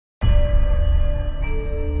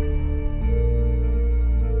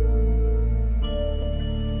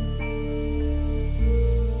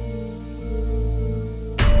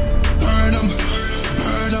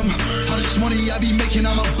making,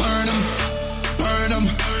 I'ma burn them. Burn them,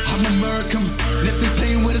 I'ma murk them. And if they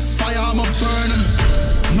playing with this fire, I'ma burn them.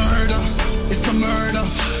 Murder, it's a murder.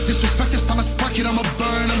 Disrespect us, I'ma spark it, I'ma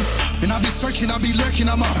burn them. And I'll be searching, I'll be lurking,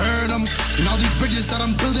 I'ma hurt them. And all these bridges that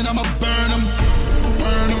I'm building, I'ma burn them.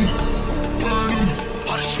 Burn them, burn them.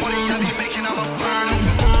 All this money I be making, I'ma burn them.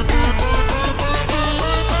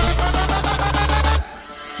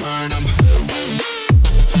 Burn them.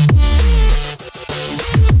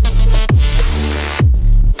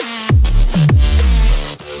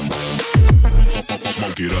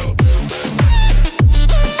 Smoke it up.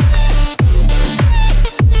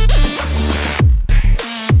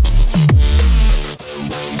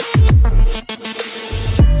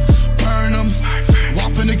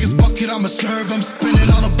 I'ma serve him, spinning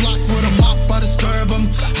on a block with a mop, I disturb him.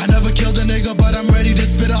 I never killed a nigga, but I'm ready to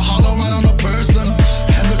spit a hollow right on a person.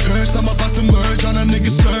 And the curse, I'm about to merge on a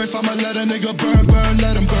nigga's turf. I'ma let a nigga burn, burn,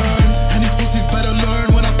 let him burn. And these pussies better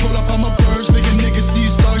learn, when I pull up, I'ma burst. Make a nigga see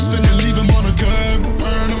stars spinning, leave him on a curb.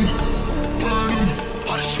 Burn him, burn him.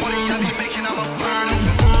 All this money I be making, I'ma burn him.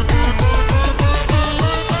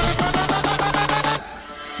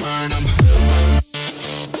 Burn him.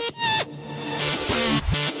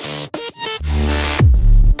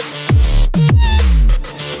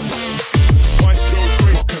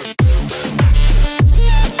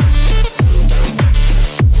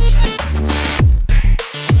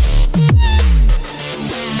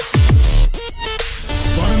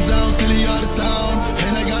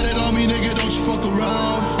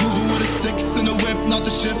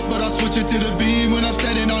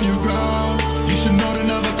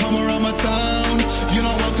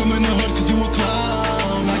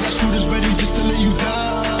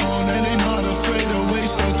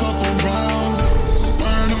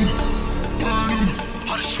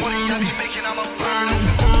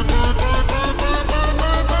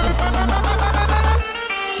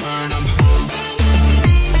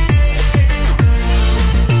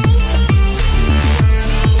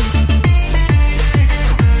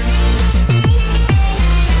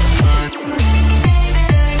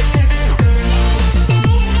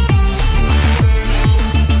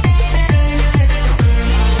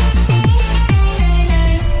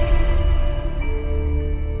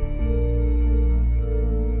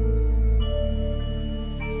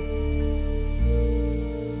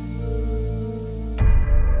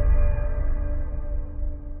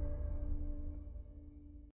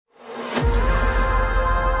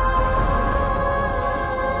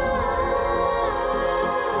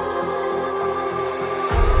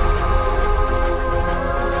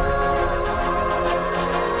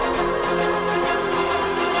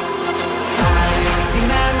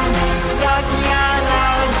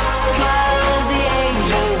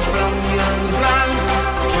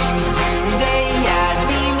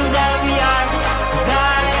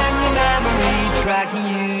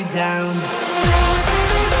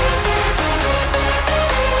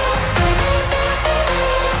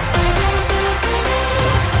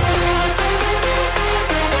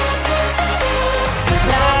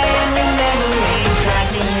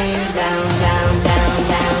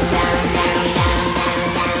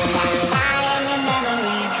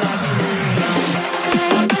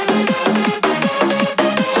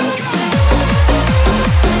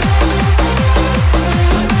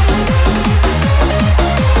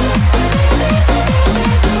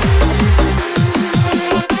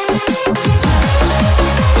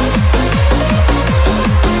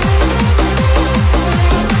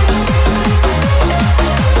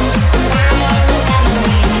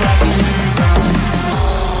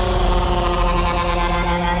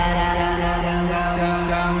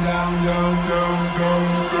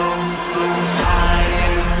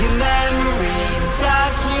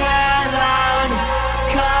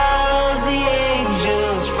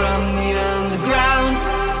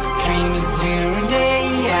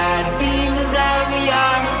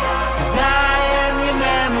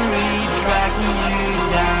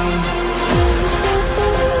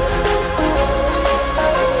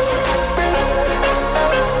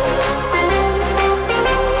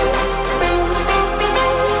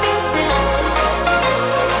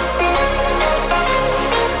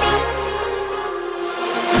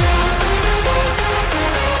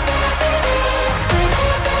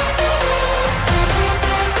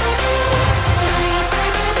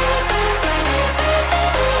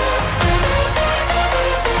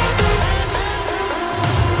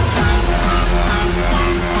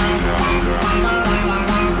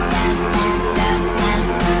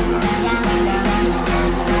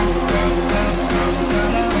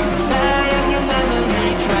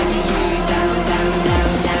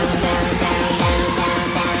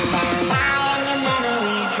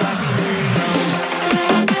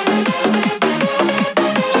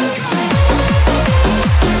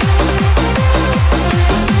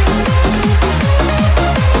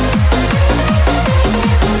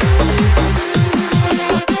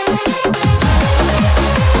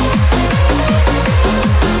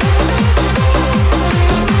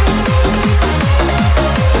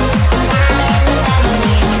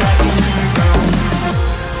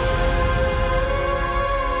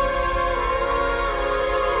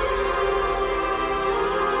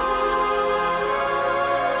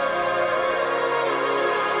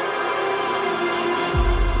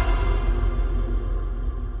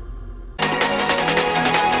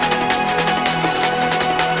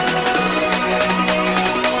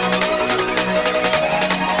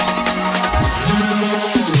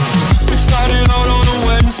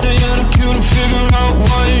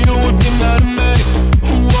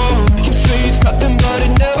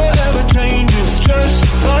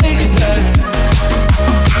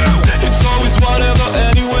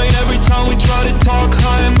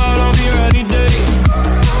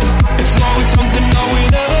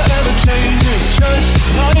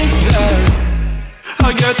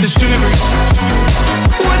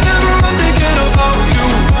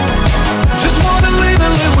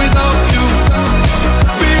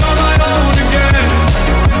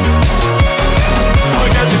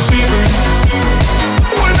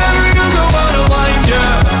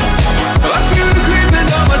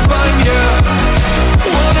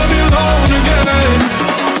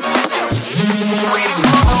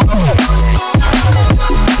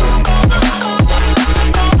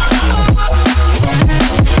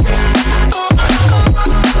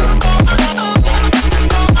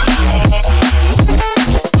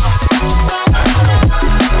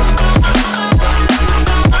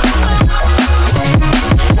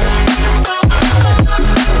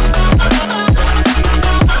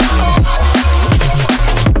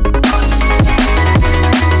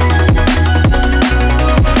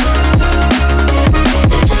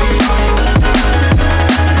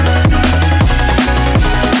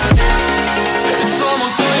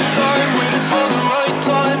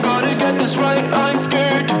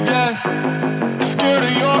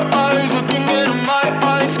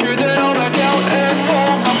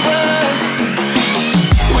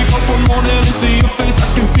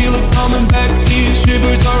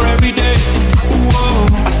 boots are red,